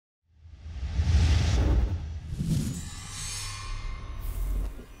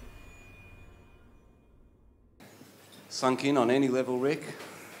Sunk in on any level, Rick?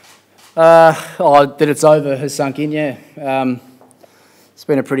 That it's over has sunk in, yeah. It's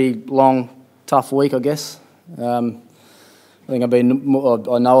been a pretty long, tough week, I guess. I think I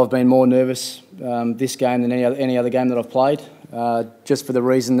know I've been more nervous this game than any other game that I've played, just for the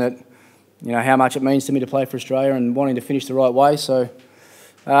reason that, how much it means to me to play for Australia and wanting to finish the right way. So it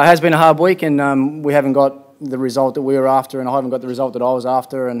has been a hard week, and we haven't got the result that we were after, and I haven't got the result that I was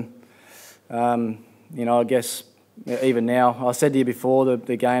after. And I guess even now, I said to you before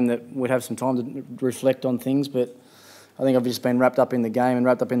the game that we'd have some time to reflect on things, but I think I've just been wrapped up in the game and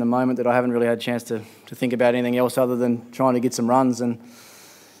wrapped up in the moment that I haven't really had a chance to think about anything else other than trying to get some runs. And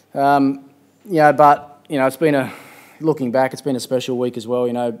it's been looking back, it's been a special week as well.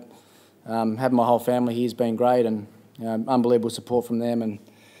 Having my whole family here has been great, and unbelievable support from them, and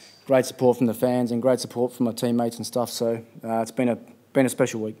great support from the fans, and great support from my teammates and stuff. So it's been a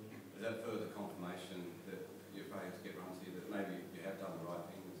special week. Is that further confirmation that you're failing to get runs here, that maybe you have done the right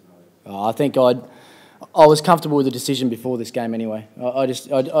thing? I think I was comfortable with the decision before this game anyway. I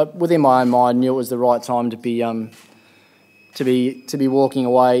within my own mind knew it was the right time to be walking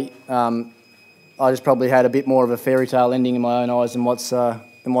away. I just probably had a bit more of a fairy tale ending in my own eyes than what's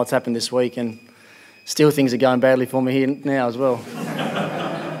happened this week, and still things are going badly for me here now as well.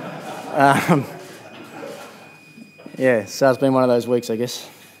 So it's been one of those weeks, I guess.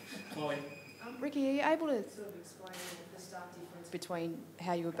 Ricky, are you able to sort of explain the stark difference between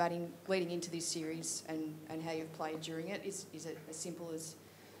how you were batting leading into this series and how you've played during it? Is it as simple as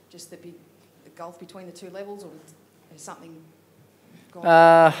just the gulf between the two levels, or has something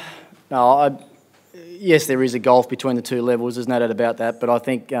gone? No, yes, there is a gulf between the two levels. There's no doubt about that. But I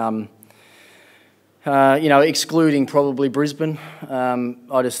think, excluding probably Brisbane,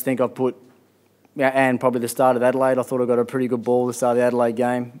 I just think I've put, and probably the start of Adelaide, I thought I got a pretty good ball at the start of the Adelaide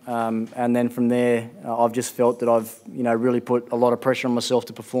game. And then from there, I've just felt that I've, really put a lot of pressure on myself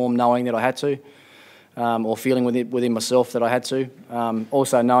to perform, knowing that I had to, or feeling within myself that I had to.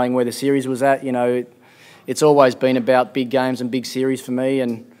 Also knowing where the series was at, it's always been about big games and big series for me.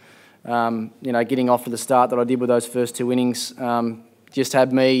 And, getting off to the start that I did with those first two innings just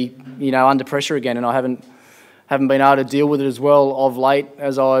had me, under pressure again, and I haven't been able to deal with it as well of late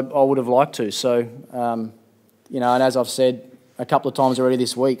as I would have liked to. So, and as I've said a couple of times already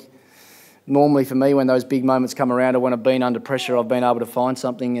this week, normally for me when those big moments come around or when I've been under pressure, I've been able to find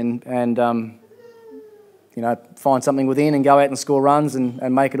something and find something within and go out and score runs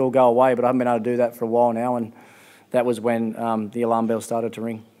and make it all go away. But I haven't been able to do that for a while now, and that was when the alarm bell started to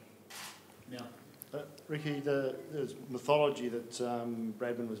ring. Ricky, there's mythology that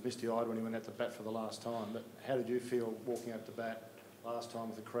Bradman was misty-eyed when he went out to bat for the last time, but how did you feel walking out to bat last time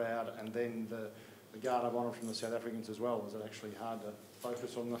with the crowd and then the guard of honour from the South Africans as well? Was it actually hard to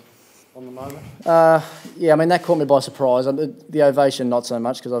focus on the moment? That caught me by surprise. The ovation, not so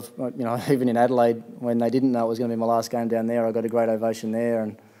much, because I've, even in Adelaide, when they didn't know it was going to be my last game down there, I got a great ovation there,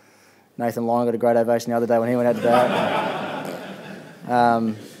 and Nathan Lyon got a great ovation the other day when he went out to bat.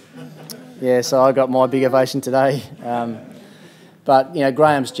 So I got my big ovation today. But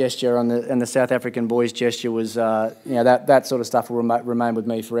Graham's gesture and the South African boys' gesture was, that sort of stuff will remain with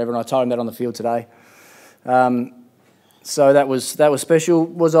me forever. And I told him that on the field today. So that was special.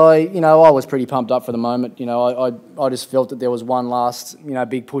 Was I? I was pretty pumped up for the moment. I just felt that there was one last,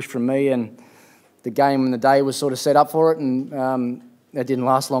 big push from me, and the game and the day was sort of set up for it, and it didn't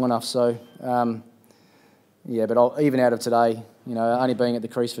last long enough. So, but even out of today, only being at the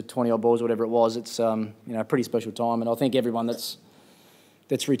crease for 20-odd balls or whatever it was, it's a pretty special time, and I think everyone that's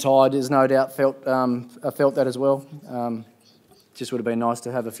retired has no doubt felt that as well. Just would have been nice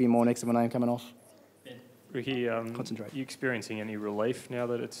to have a few more next to my name coming off. Ricky, concentrate. Are you experiencing any relief now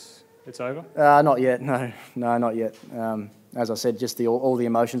that it's over? Not yet. No, not yet. As I said, just all the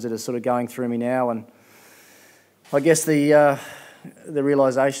emotions that are sort of going through me now, and I guess the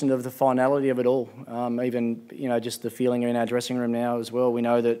realisation of the finality of it all. Even just the feeling in our dressing room now as well. We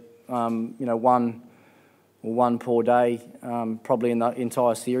know that one poor day probably in the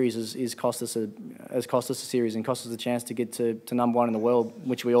entire series has cost us a series and cost us the chance to get to number one in the world,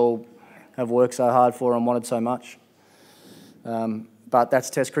 which we all have worked so hard for and wanted so much. But that's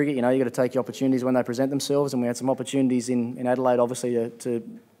Test cricket. You've got to take your opportunities when they present themselves, and we had some opportunities in Adelaide, obviously, to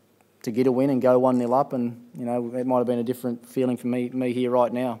get a win and go 1-0 up, and it might have been a different feeling for me here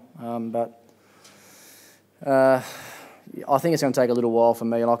right now. I think it's going to take a little while for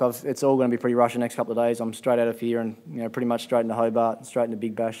me. It's all going to be pretty rushed the next couple of days. I'm straight out of here and pretty much straight into Hobart, straight into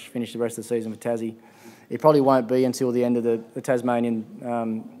Big Bash, finish the rest of the season for Tassie. It probably won't be until the end of the Tasmanian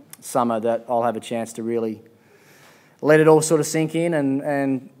summer that I'll have a chance to really let it all sort of sink in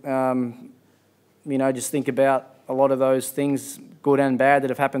and just think about a lot of those things, good and bad, that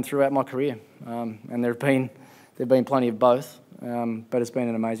have happened throughout my career. And there've been plenty of both, but it's been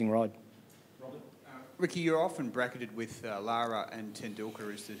an amazing ride. Ricky, you're often bracketed with Lara and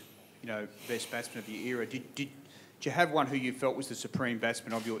Tendulkar as the best batsman of your era. Did you have one who you felt was the supreme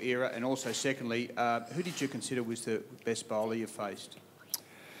batsman of your era? And also, secondly, who did you consider was the best bowler you faced?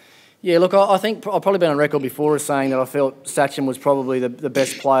 Yeah, look, I think I've probably been on record before as saying that I felt Sachin was probably the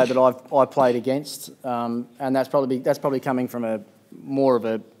best player that I played against, and that's probably coming from more of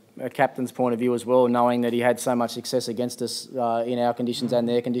a captain's point of view as well, knowing that he had so much success against us in our conditions and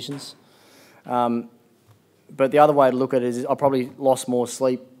their conditions. But the other way to look at it is I probably lost more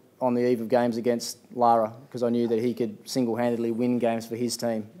sleep on the eve of games against Lara because I knew that he could single-handedly win games for his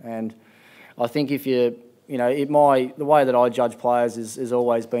team. And I think if the way that I judge players has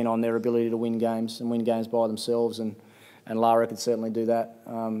always been on their ability to win games and win games by themselves, and Lara could certainly do that.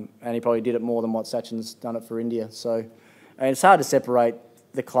 And he probably did it more than what Sachin's done it for India. So, and it's hard to separate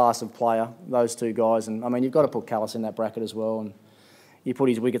the class of player, those two guys. And I mean, you've got to put Callis in that bracket as well. And you put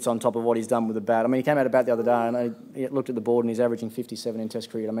his wickets on top of what he's done with the bat. I mean, he came out of bat the other day and he looked at the board and he's averaging 57 in Test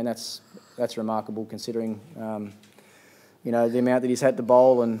cricket. I mean, that's remarkable considering, the amount that he's had to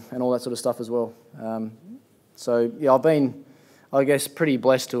bowl and all that sort of stuff as well. So, yeah, I've been, I guess, pretty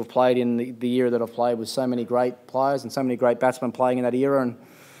blessed to have played in the era that I've played with so many great players and so many great batsmen playing in that era. And,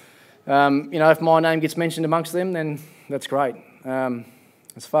 if my name gets mentioned amongst them, then that's great.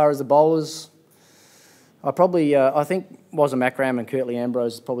 As far as the bowlers, I think Wasm Akram and Curtly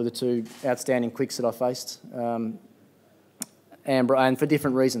Ambrose are probably the two outstanding quicks that I faced. And for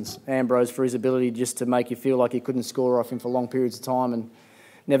different reasons. Ambrose for his ability just to make you feel like you couldn't score off him for long periods of time and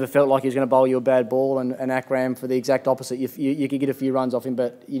never felt like he was going to bowl you a bad ball, and Akram for the exact opposite. You could get a few runs off him,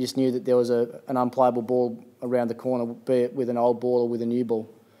 but you just knew that there was an unplayable ball around the corner, be it with an old ball or with a new ball.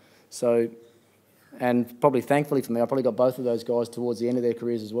 So, and probably thankfully for me, I probably got both of those guys towards the end of their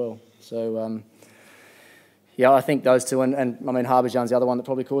careers as well. So, yeah, I think those two, and I mean Harbhajan's the other one that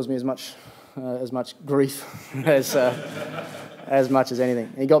probably caused me as much grief as much as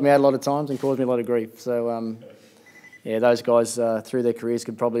anything. He got me out a lot of times and caused me a lot of grief. So, yeah, those guys through their careers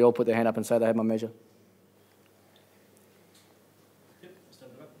could probably all put their hand up and say they had my measure. Yep, just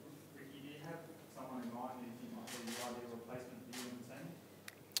over there. Ricky, do you have someone in mind who you think might be the ideal replacement for you in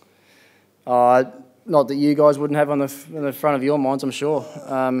the team? Not that you guys wouldn't have on the front of your minds, I'm sure.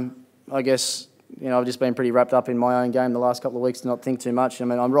 I guess, I've just been pretty wrapped up in my own game the last couple of weeks to not think too much. I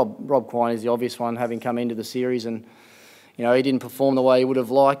mean, Rob Quine is the obvious one, having come into the series, and he didn't perform the way he would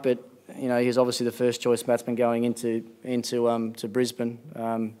have liked, but he's obviously the first choice batsman going into Brisbane.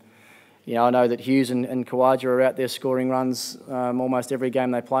 I know that Hughes and Khawaja are out there scoring runs almost every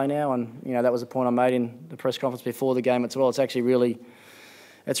game they play now, and that was a point I made in the press conference before the game as well. It's actually really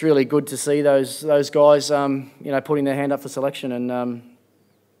good to see those guys putting their hand up for selection, and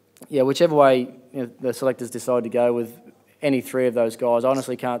whichever way the selectors decide to go with any three of those guys, I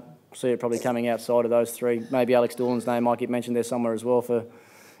honestly can't see it probably coming outside of those three. Maybe Alex Doolan's name might get mentioned there somewhere as well for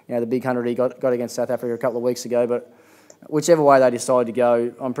the big 100 he got against South Africa a couple of weeks ago. But whichever way they decide to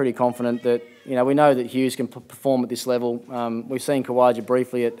go, I'm pretty confident that we know that Hughes can perform at this level. We've seen Khawaja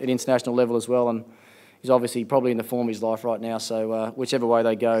briefly at international level as well, and he's obviously probably in the form of his life right now. So whichever way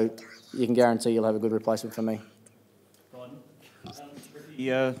they go, you can guarantee you'll have a good replacement for me.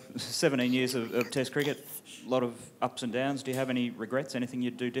 17 years of Test cricket, a lot of ups and downs. Do you have any regrets? Anything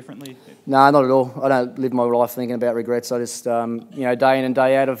you'd do differently? No, not at all. I don't live my life thinking about regrets. I just, day in and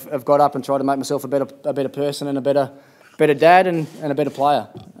day out, have got up and tried to make myself a better person and a better dad and a better player.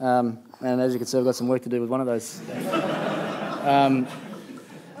 And as you can see, I've got some work to do with one of those,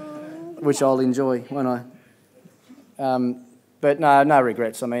 which I'll enjoy, won't I? But no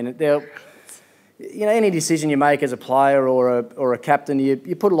regrets. I mean, any decision you make as a player or a captain,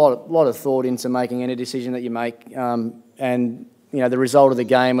 you put a lot of thought into making any decision that you make, and the result of the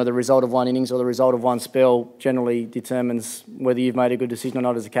game or the result of one innings or the result of one spell generally determines whether you've made a good decision or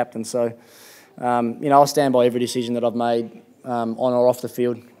not as a captain. So, I'll stand by every decision that I've made on or off the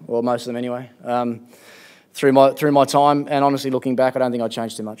field, or most of them anyway, through my time. And honestly, looking back, I don't think I'd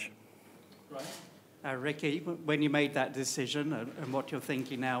change too much. Ricky, when you made that decision and what you're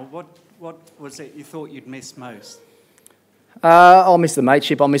thinking now, what was it you thought you'd miss most? I'll miss the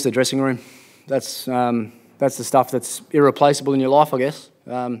mateship. I'll miss the dressing room. That's the stuff that's irreplaceable in your life, I guess.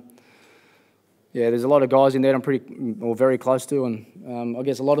 There's a lot of guys in there I'm very close to, and I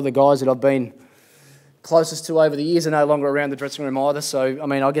guess a lot of the guys that I've been closest to over the years are no longer around the dressing room either. So, I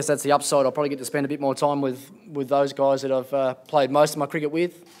mean, I guess that's the upside. I'll probably get to spend a bit more time with those guys that I've played most of my cricket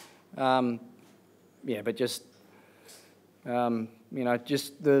with. But just,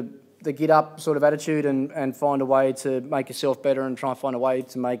 just the the get-up sort of attitude and find a way to make yourself better and try and find a way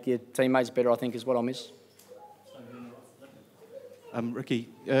to make your teammates better, I think, is what I miss. Ricky,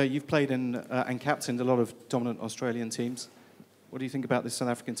 you've played in and captained a lot of dominant Australian teams. What do you think about this South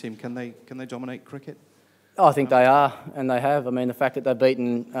African team? Can they dominate cricket? Oh, I think they are, and they have. I mean, the fact that they've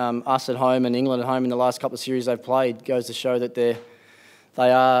beaten us at home and England at home in the last couple of series they've played goes to show that they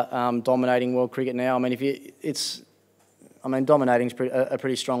are dominating world cricket now. I mean, dominating is a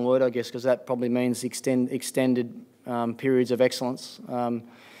pretty strong word, I guess, because that probably means extended periods of excellence.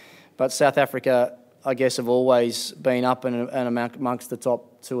 But South Africa, I guess, have always been up and amongst the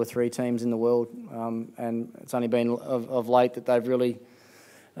top 2 or 3 teams in the world, and it's only been of late that they've really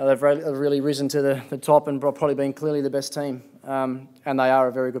risen to the top and probably been clearly the best team. And they are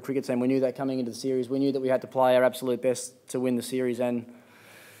a very good cricket team. We knew that coming into the series. We knew that we had to play our absolute best to win the series. And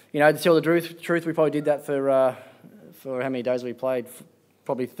to tell the truth, we probably did that for how many days we played?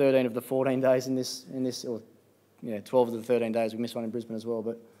 Probably 13 of the 14 days in this, or 12 of the 13 days. We missed one in Brisbane as well,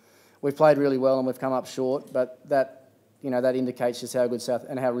 but we've played really well and we've come up short. But that indicates just how good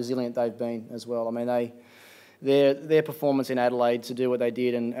and how resilient they've been as well. I mean, their performance in Adelaide to do what they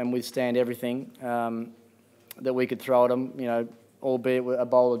did and withstand everything that we could throw at them, albeit a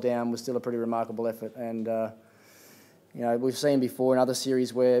bowler down, was still a pretty remarkable effort. And we've seen before in other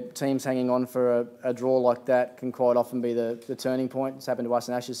series where teams hanging on for a draw like that can quite often be the turning point. It's happened to us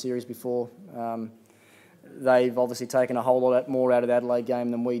in Ashes series before. They've obviously taken a whole lot more out of the Adelaide game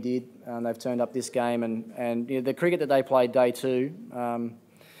than we did. They've turned up this game, and the cricket that they played day 2,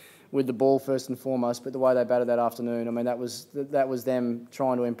 with the ball first and foremost, but the way they batted that afternoon, I mean, that was them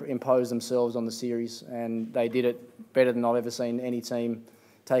trying to impose themselves on the series, and they did it better than I've ever seen any team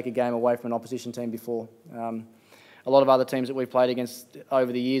take a game away from an opposition team before. A lot of other teams that we've played against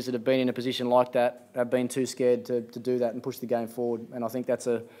over the years that have been in a position like that have been too scared to do that and push the game forward, and I think that's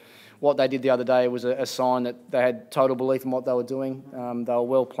what they did the other day was a sign that they had total belief in what they were doing. They were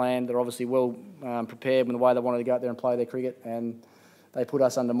well planned. They're obviously well prepared in the way they wanted to go out there and play their cricket, and they put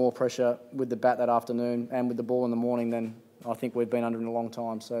us under more pressure with the bat that afternoon and with the ball in the morning than I think we've been under in a long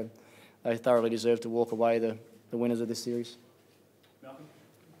time. So they thoroughly deserve to walk away the winners of this series. Malcolm,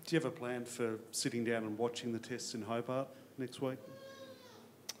 do you have a plan for sitting down and watching the tests in Hobart next week?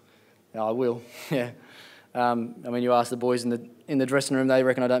 Yeah, I will. Yeah. I mean, you ask the boys in the dressing room; they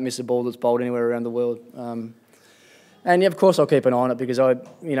reckon I don't miss a ball that's bowled anywhere around the world. And yeah, of course, I'll keep an eye on it because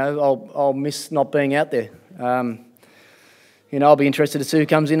I'll miss not being out there. I'll be interested to see who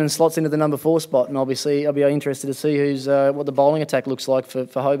comes in and slots into the number 4 spot, and I'll be interested to see what the bowling attack looks like for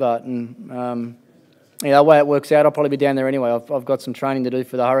Hobart. And the way it works out, I'll probably be down there anyway. I've got some training to do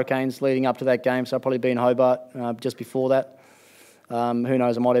for the Hurricanes leading up to that game, so I'll probably be in Hobart just before that. Who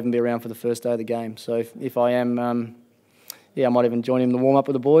knows? I might even be around for the first day of the game. So if I am, I might even join him in the warm up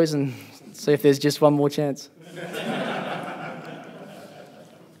with the boys and see if there's just one more chance.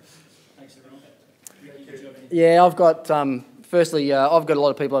 Yeah, I've got. Firstly, I've got a lot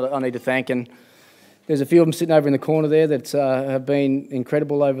of people that I need to thank, and there's a few of them sitting over in the corner there that have been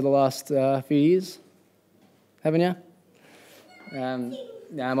incredible over the last few years. Haven't you?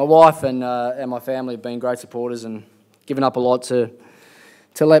 My wife and my family have been great supporters and given up a lot to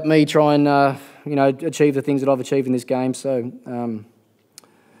let me try and achieve the things that I've achieved in this game. So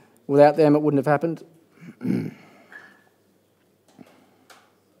without them, it wouldn't have happened.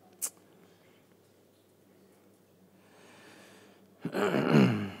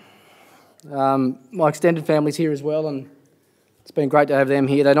 My extended family's here as well, and it's been great to have them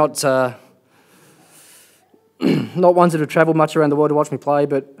here. They're not not ones that have travelled much around the world to watch me play,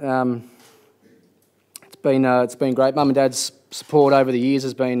 but it's been great. Mum and Dad's support over the years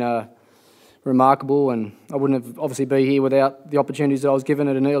has been remarkable, and I wouldn't have obviously be here without the opportunities that I was given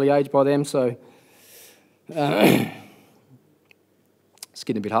at an early age by them. So it's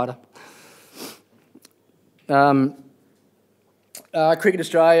getting a bit harder. Cricket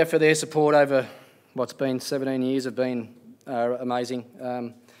Australia, for their support over what's been 17 years, have been amazing.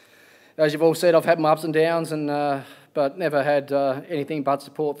 As you've all said, I've had my ups and downs, but never had anything but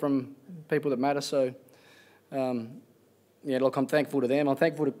support from people that matter. So, look, I'm thankful to them. I'm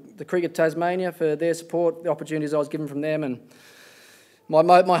thankful to the Cricket Tasmania for their support, the opportunities I was given from them, and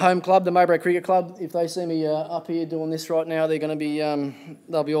my home club, the Mowbray Cricket Club. If they see me up here doing this right now, they're going to be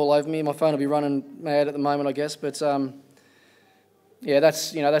they'll be all over me. My phone will be running mad at the moment, I guess, but.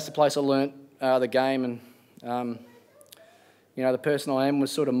 That's the place I learnt the game, and the person I am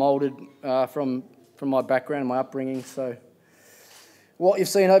was sort of moulded from my background, my upbringing. So what you've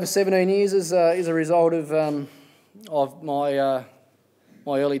seen over 17 years is a result of my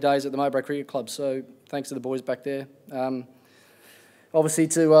early days at the Mowbray Cricket Club. So thanks to the boys back there. obviously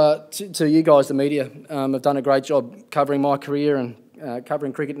to you guys, the media, have done a great job covering my career and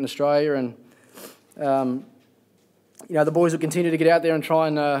covering cricket in Australia, and you know, the boys will continue to get out there and try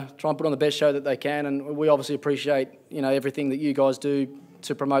and put on the best show that they can, and we obviously appreciate, you know, everything that you guys do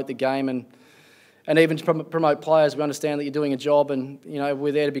to promote the game and even to promote players. We understand that you're doing a job, and you know,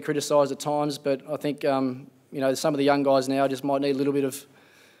 we're there to be criticised at times, but I think you know, some of the young guys now just might need a little bit of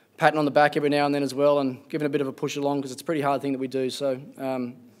patting on the back every now and then as well, and giving a bit of a push along, because it's a pretty hard thing that we do. So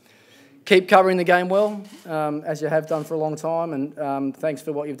keep covering the game well, as you have done for a long time, and thanks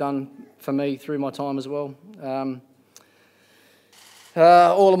for what you've done for me through my time as well.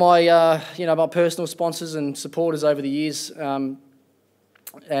 All of my, you know, my personal sponsors and supporters over the years,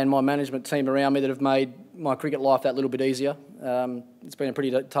 and my management team around me that have made my cricket life that little bit easier. It's been a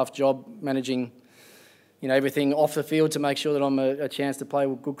pretty tough job managing, you know, everything off the field to make sure that I'm a chance to play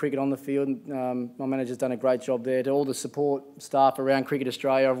good cricket on the field. My manager's done a great job there. To all the support staff around Cricket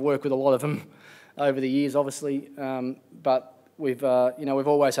Australia, I've worked with a lot of them over the years, obviously, but we've, you know, we've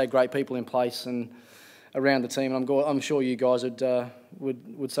always had great people in place and around the team, and I'm sure you guys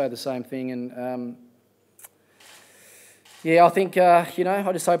would say the same thing. And yeah, I think you know,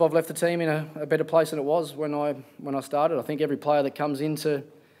 I just hope I've left the team in a better place than it was when I started. I think every player that comes into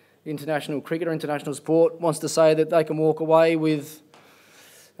international cricket or international sport wants to say that they can walk away with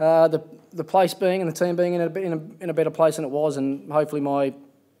the place being and the team being in a better place than it was, and hopefully my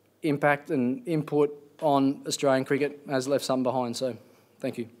impact and input on Australian cricket has left some behind. So,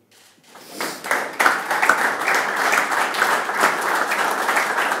 thank you.